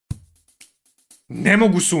Ne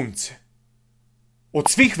mogu sunce. Od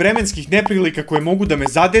svih vremenskih neprilika koje mogu da me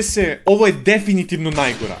zadese, ovo je definitivno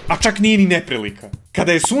najgora, a čak nije ni neprilika.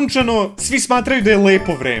 Kada je sunčano, svi smatraju da je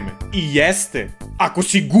lepo vreme. I jeste, ako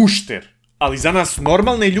si gušter. Ali za nas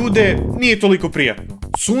normalne ljude nije toliko prijatno.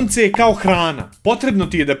 Sunce je kao hrana. Potrebno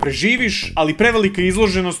ti je da preživiš, ali prevelika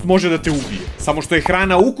izloženost može da te ubije. Samo što je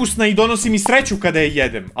hrana ukusna i donosi mi sreću kada je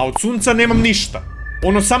jedem, a od sunca nemam ništa.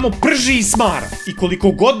 Ono samo prži i smara. I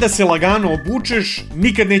koliko god da se lagano obučeš,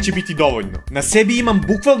 nikad neće biti dovoljno. Na sebi imam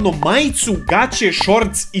bukvalno majicu, gaće,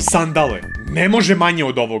 šorc i sandale. Ne može manje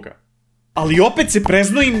od ovoga. Ali opet se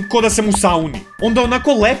preznojim ko da sam u sauni. Onda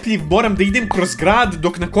onako lepljiv moram da idem kroz grad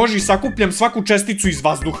dok na koži sakupljam svaku česticu iz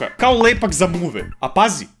vazduha. Kao lepak za muve. A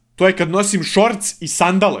pazi, to je kad nosim šorc i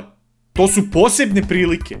sandale. To su posebne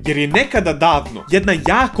prilike, jer je nekada davno jedna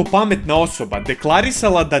jako pametna osoba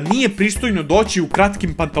deklarisala da nije pristojno doći u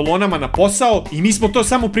kratkim pantalonama na posao i mi smo to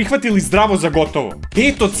samo prihvatili zdravo za gotovo.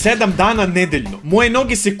 5 od 7 dana nedeljno moje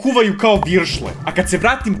noge se kuvaju kao viršle, a kad se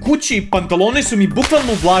vratim kući pantalone su mi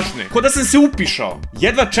bukvalno vlažne, ko da sam se upišao.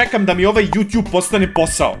 Jedva čekam da mi ovaj YouTube postane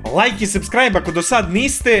posao. Like i subscribe ako do sad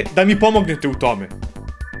niste, da mi pomognete u tome.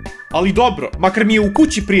 Ali dobro, makar mi je u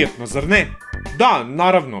kući prijetno, zar ne? Da,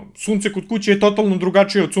 naravno, sunce kod kuće je totalno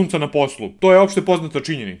drugačije od sunca na poslu. To je opšte poznata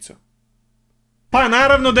činjenica. Pa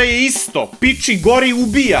naravno da je isto. Piči, gori,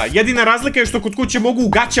 ubija. Jedina razlika je što kod kuće mogu u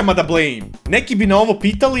gaćama da blejim. Neki bi na ovo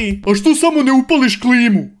pitali, a što samo ne upališ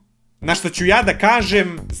klimu? Na šta ću ja da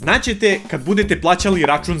kažem, znaćete kad budete plaćali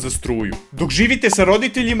račun za struju. Dok živite sa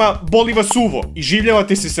roditeljima, boli vas uvo i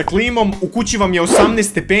življavate se sa klimom, u kući vam je 18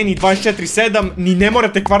 stepeni 24/7, ni ne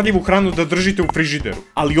morate kvarljivu hranu da držite u frižideru.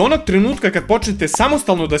 Ali onog trenutka kad počnete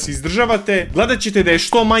samostalno da se izdržavate, gledat ćete da je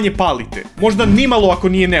što manje palite. Možda nimalo ako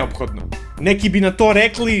nije neophodno. Neki bi na to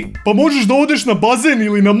rekli, pa možeš da odeš na bazen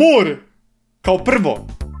ili na more. Kao prvo,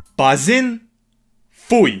 bazen?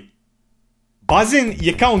 Fuj. Bazen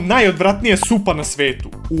je kao najodvratnija supa na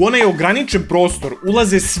svetu. U onaj ograničen prostor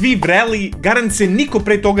ulaze svi vreli, garant se niko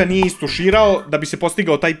pre toga nije istuširao da bi se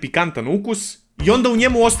postigao taj pikantan ukus. I onda u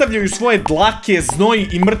njemu ostavljaju svoje dlake, znoj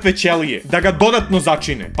i mrtve ćelije, da ga dodatno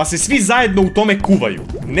začine, pa se svi zajedno u tome kuvaju.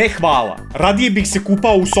 Ne hvala, radije bih se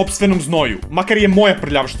kupao u sopstvenom znoju, makar je moja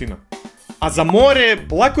prljavština. A za more,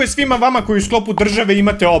 lako je svima vama koji u sklopu države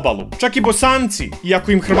imate obalu. Čak i Bosanci,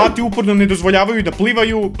 iako im Hrvati uporno ne dozvoljavaju da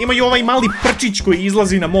plivaju, imaju ovaj mali prčić koji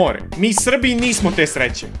izlazi na more. Mi Srbi nismo te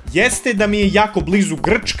sreće. Jeste da mi je jako blizu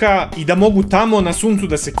Grčka i da mogu tamo na suncu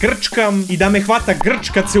da se krčkam i da me hvata grč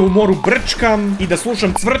kad se u moru brčkam i da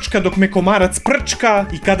slušam cvrčka dok me komarac prčka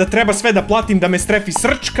i kada treba sve da platim da me strefi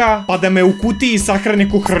srčka pa da me u kutiji sahrane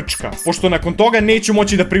ko hrčka, pošto nakon toga neću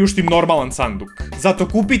moći da priuštim normalan sanduk. Zato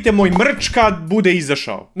kupite moj mrč kad bude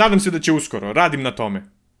izašao. Nadam se da će uskoro, radim na tome.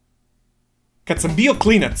 Kad sam bio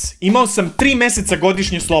klinac, imao sam 3 meseca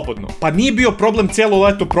godišnje slobodno, pa nije bio problem cijelo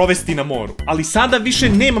leto provesti na moru. Ali sada više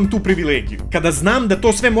nemam tu privilegiju. Kada znam da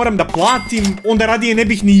to sve moram da platim, onda radije ne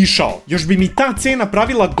bih ni išao. Još bi mi ta cena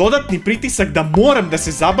pravila dodatni pritisak da moram da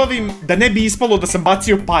se zabavim, da ne bi ispalo da sam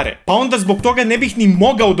bacio pare. Pa onda zbog toga ne bih ni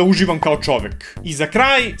mogao da uživam kao čovek. I za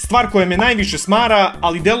kraj, stvar koja me najviše smara,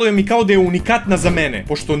 ali deluje mi kao da je unikatna za mene,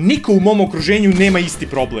 pošto niko u mom okruženju nema isti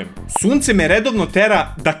problem. Sunce me redovno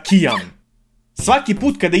tera da kijam. Svaki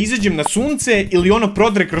put kada izađem na sunce ili ono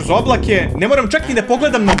prodre kroz oblake, ne moram čak ni da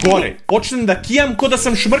pogledam na gore. Počnem da kijam ko da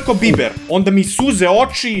sam šmrko biber. Onda mi suze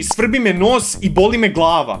oči, svrbi me nos i boli me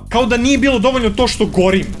glava. Kao da nije bilo dovoljno to što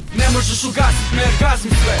gorim. Ne možeš ugasit me jer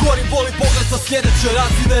gazim sve. Gorim, boli pogled sa sljedeće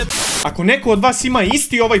razine. Ako neko od vas ima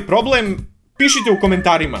isti ovaj problem, pišite u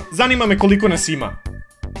komentarima. Zanima me koliko nas ima.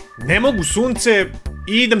 Ne mogu sunce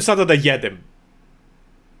i idem sada da jedem.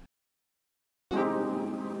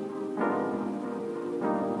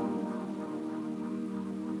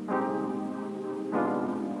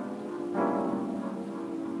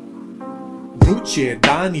 Vruće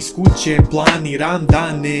dan iz kuće, planiram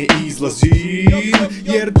da ne izlazim,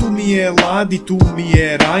 jer tu mi je ladi, tu mi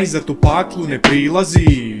je raj, zato paklu ne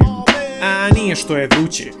prilazim. A nije što je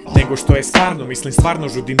vruće, nego što je stvarno, mislim stvarno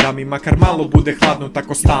žudim da mi makar malo bude hladno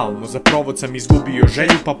tako stalno. Za provod sam izgubio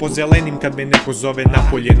želju pa pozelenim kad me neko zove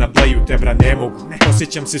napolje na bleju, te bra ne mogu.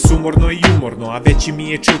 Osjećam se sumorno i umorno, a veći mi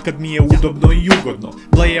je chill kad mi je udobno i ugodno.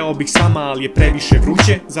 Blejao bih sama, ali je previše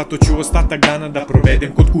vruće, zato ću ostatak dana da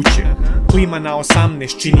provedem kod kuće. Klima na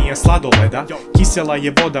 18 čini ja sladoleda, kisela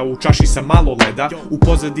je voda u čaši sa malo leda. U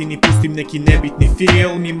pozadini pustim neki nebitni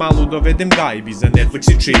film i malo dovedem gajbi za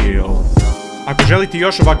Netflix i chill. Ako želite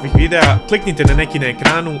još ovakvih videa, kliknite na neki na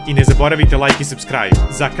ekranu i ne zaboravite like i subscribe.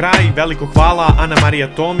 Za kraj, veliko hvala Ana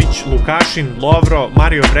Marija Tomić, Lukašin, Lovro,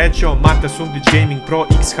 Mario Vrećo, Marta Sundić Gaming Pro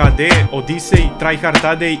XHD, Odisej, Tryhard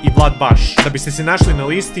Tadej i Vlad Baš. Da biste se našli na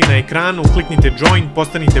listi na ekranu, kliknite join,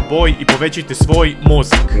 postanite boj i povećajte svoj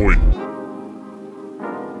mozak.